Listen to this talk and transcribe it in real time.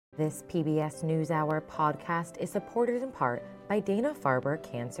This PBS NewsHour podcast is supported in part by Dana-Farber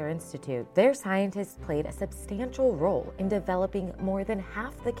Cancer Institute. Their scientists played a substantial role in developing more than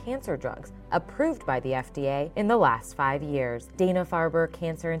half the cancer drugs approved by the FDA in the last 5 years. Dana-Farber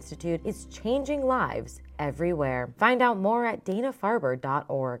Cancer Institute is changing lives everywhere. Find out more at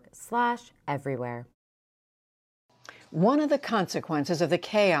danafarber.org/everywhere. One of the consequences of the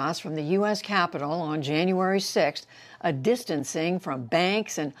chaos from the U.S. Capitol on January 6th, a distancing from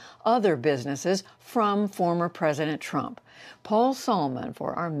banks and other businesses from former President Trump. Paul Solman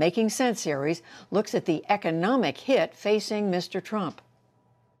for our Making Sense series looks at the economic hit facing Mr. Trump.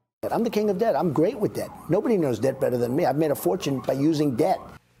 I'm the king of debt. I'm great with debt. Nobody knows debt better than me. I've made a fortune by using debt.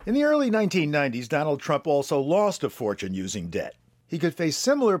 In the early 1990s, Donald Trump also lost a fortune using debt. He could face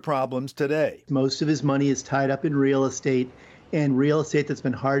similar problems today. Most of his money is tied up in real estate, and real estate that's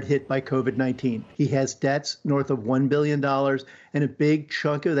been hard hit by COVID-19. He has debts north of $1 billion, and a big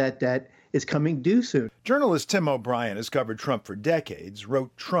chunk of that debt is coming due soon. Journalist Tim O'Brien has covered Trump for decades,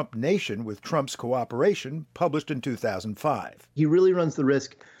 wrote Trump Nation with Trump's cooperation, published in 2005. He really runs the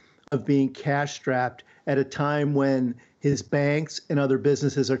risk of being cash-strapped at a time when his banks and other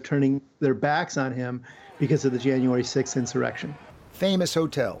businesses are turning their backs on him because of the January 6th insurrection. Famous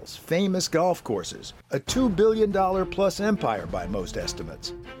hotels, famous golf courses, a $2 billion plus empire by most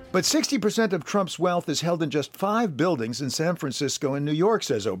estimates. But 60% of Trump's wealth is held in just 5 buildings in San Francisco and New York,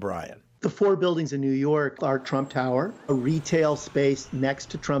 says O'Brien. The 4 buildings in New York are Trump Tower, a retail space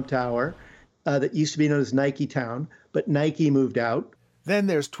next to Trump Tower that used to be known as Nike Town, but Nike moved out. Then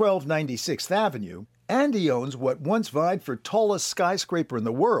there's 1296th Avenue, and he owns what once vied for tallest skyscraper in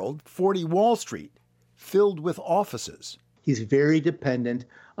the world, 40 Wall Street, filled with offices. He's very dependent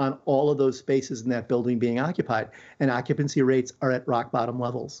on all of those spaces in that building being occupied, and occupancy rates are at rock bottom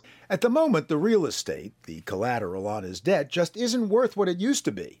levels. At the moment, the real estate, the collateral on his debt, just isn't worth what it used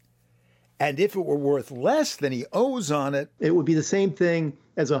to be. And if it were worth less than he owes on it, it would be the same thing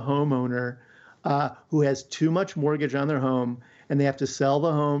as a homeowner who has too much mortgage on their home and they have to sell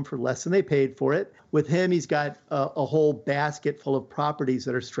the home for less than they paid for it. With him, he's got a whole basket full of properties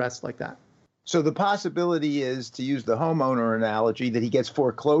that are stressed like that. So the possibility is, to use the homeowner analogy, that he gets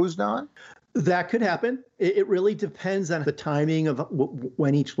foreclosed on? That could happen. It really depends on the timing of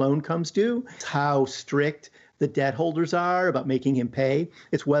when each loan comes due, how strict the debt holders are about making him pay.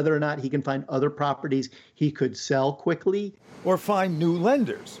 It's whether or not he can find other properties he could sell quickly. Or find new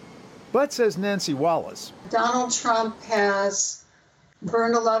lenders. But, says Nancy Wallace, Donald Trump has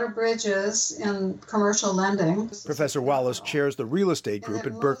burned a lot of bridges in commercial lending. Professor Wallace chairs the real estate group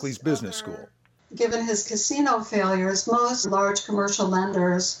at Berkeley's Business School. Given his casino failures, most large commercial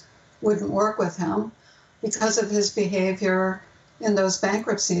lenders wouldn't work with him because of his behavior in those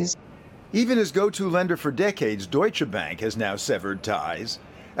bankruptcies. Even his go-to lender for decades, Deutsche Bank, has now severed ties,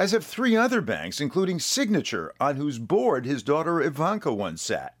 as have 3 other banks, including Signature, on whose board his daughter Ivanka once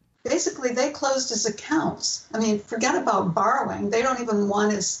sat. Basically, they closed his accounts. I mean, forget about borrowing. They don't even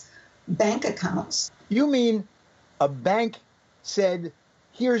want his bank accounts. You mean a bank said,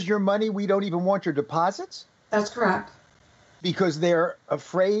 here's your money, we don't even want your deposits? That's correct. Because they're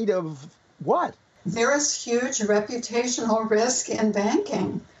afraid of what? There is huge reputational risk in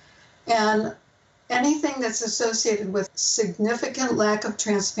banking. And anything that's associated with significant lack of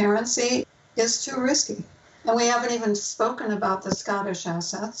transparency is too risky. And we haven't even spoken about the Scottish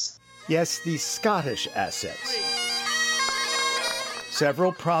assets. Yes, the Scottish assets.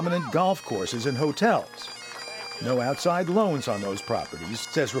 Several prominent golf courses and hotels. No outside loans on those properties,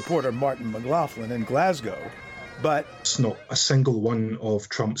 says reporter Martin McLaughlin in Glasgow. But it's not a single one of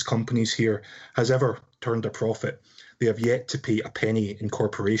Trump's companies here has ever turned a profit. They have yet to pay a penny in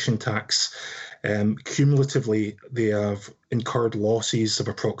corporation tax. Cumulatively, they have incurred losses of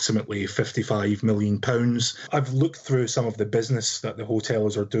approximately £55 million. I've looked through some of the business that the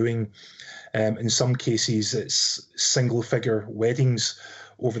hotels are doing. In some cases, it's single-figure weddings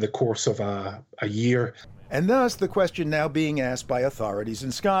over the course of a year. And thus the question now being asked by authorities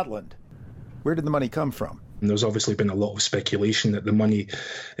in Scotland. Where did the money come from? And there's obviously been a lot of speculation that the money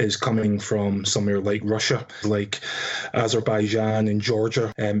is coming from somewhere like Russia, like Azerbaijan and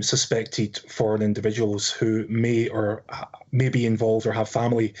Georgia, suspected foreign individuals who may be involved or have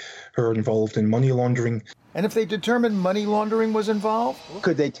family who are involved in money laundering. And if they determined money laundering was involved?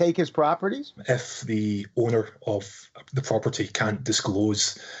 Could they take his properties? If the owner of the property can't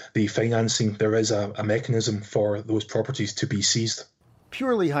disclose the financing, there is a mechanism for those properties to be seized.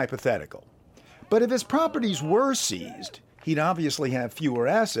 Purely hypothetical. But if his properties were seized, he'd obviously have fewer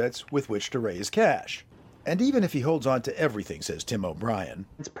assets with which to raise cash. And even if he holds on to everything, says Tim O'Brien.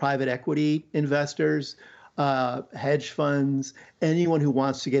 It's private equity investors hedge funds, anyone who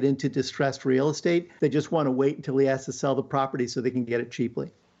wants to get into distressed real estate. They just want to wait until he has to sell the property so they can get it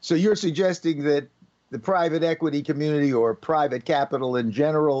cheaply. So you're suggesting that the private equity community or private capital in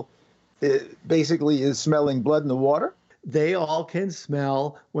general basically is smelling blood in the water? They all can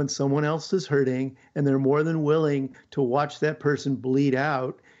smell when someone else is hurting, and they're more than willing to watch that person bleed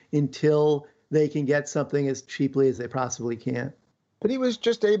out until they can get something as cheaply as they possibly can. But he was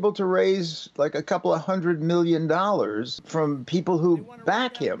just able to raise like a couple of $100 million from people who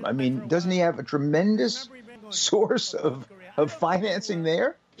back him. I mean, doesn't he have a tremendous source of financing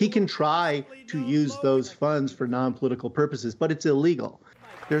there? He can try to use those funds for non-political purposes, but it's illegal.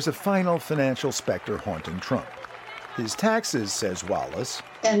 There's a final financial specter haunting Trump. His taxes, says Wallace.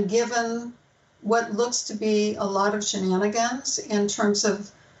 And given what looks to be a lot of shenanigans in terms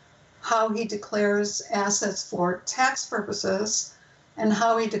of how he declares assets for tax purposes and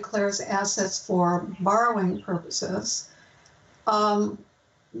how he declares assets for borrowing purposes,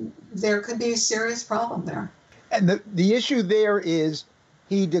 there could be a serious problem there. And the issue there is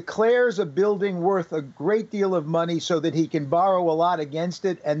he declares a building worth a great deal of money so that he can borrow a lot against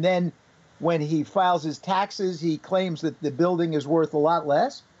it. And then when he files his taxes, he claims that the building is worth a lot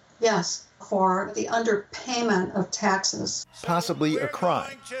less? Yes, for the underpayment of taxes. Possibly a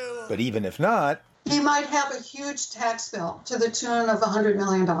crime. But even if not, he might have a huge tax bill to the tune of $100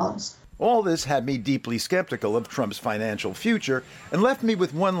 million. All this had me deeply skeptical of Trump's financial future and left me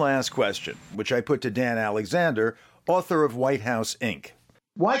with one last question, which I put to Dan Alexander, author of White House, Inc.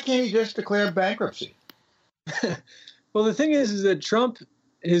 Why can't he just declare bankruptcy? Well, the thing is that Trump,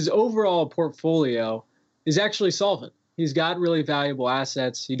 his overall portfolio is actually solvent. He's got really valuable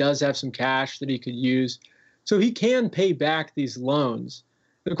assets. He does have some cash that he could use. So he can pay back these loans.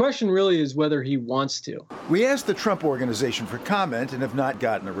 The question really is whether he wants to. We asked the Trump Organization for comment and have not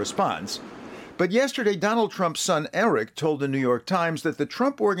gotten a response. But yesterday, Donald Trump's son, Eric, told the New York Times that the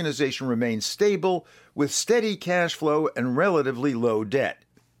Trump Organization remains stable with steady cash flow and relatively low debt.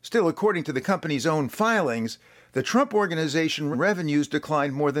 Still, according to the company's own filings, the Trump Organization revenues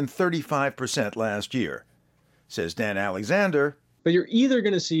declined more than 35% last year. Says Dan Alexander. But you're either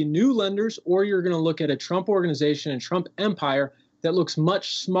going to see new lenders or you're going to look at a Trump Organization and Trump empire that looks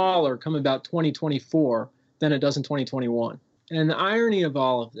much smaller come about 2024 than it does in 2021. And the irony of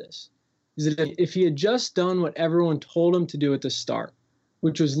all of this is that if he had just done what everyone told him to do at the start,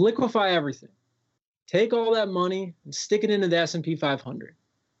 which was liquefy everything, take all that money and stick it into the S&P 500,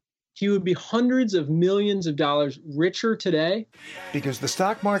 he would be hundreds of millions of dollars richer today. Because the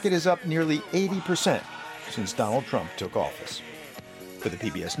stock market is up nearly 80% since Donald Trump took office. For the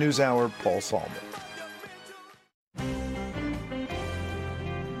PBS NewsHour, Paul Salman.